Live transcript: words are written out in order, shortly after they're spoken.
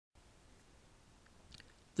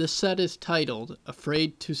This set is titled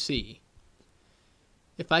Afraid to See.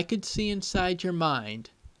 If I could see inside your mind,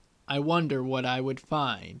 I wonder what I would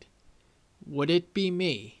find. Would it be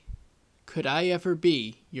me? Could I ever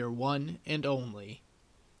be your one and only?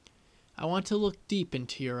 I want to look deep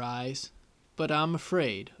into your eyes, but I'm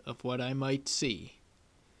afraid of what I might see.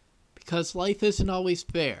 Because life isn't always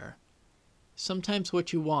fair. Sometimes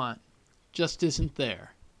what you want just isn't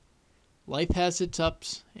there. Life has its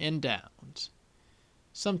ups and downs.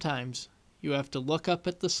 Sometimes you have to look up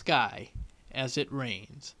at the sky as it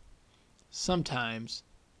rains. Sometimes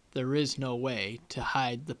there is no way to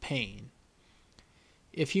hide the pain.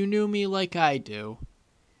 If you knew me like I do,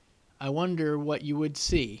 I wonder what you would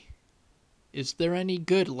see. Is there any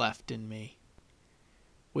good left in me?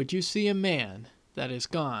 Would you see a man that has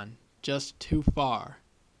gone just too far?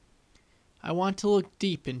 I want to look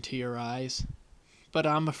deep into your eyes, but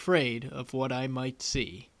I'm afraid of what I might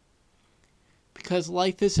see. Because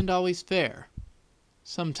life isn't always fair.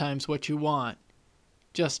 Sometimes what you want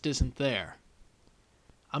just isn't there.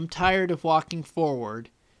 I'm tired of walking forward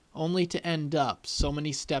only to end up so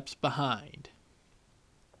many steps behind.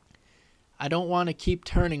 I don't want to keep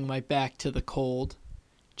turning my back to the cold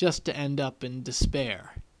just to end up in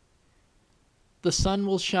despair. The sun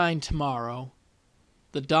will shine tomorrow.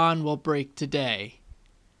 The dawn will break today.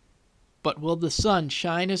 But will the sun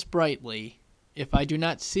shine as brightly if I do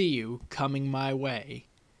not see you coming my way?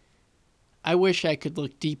 I wish I could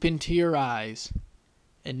look deep into your eyes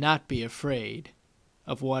and not be afraid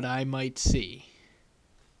of what I might see.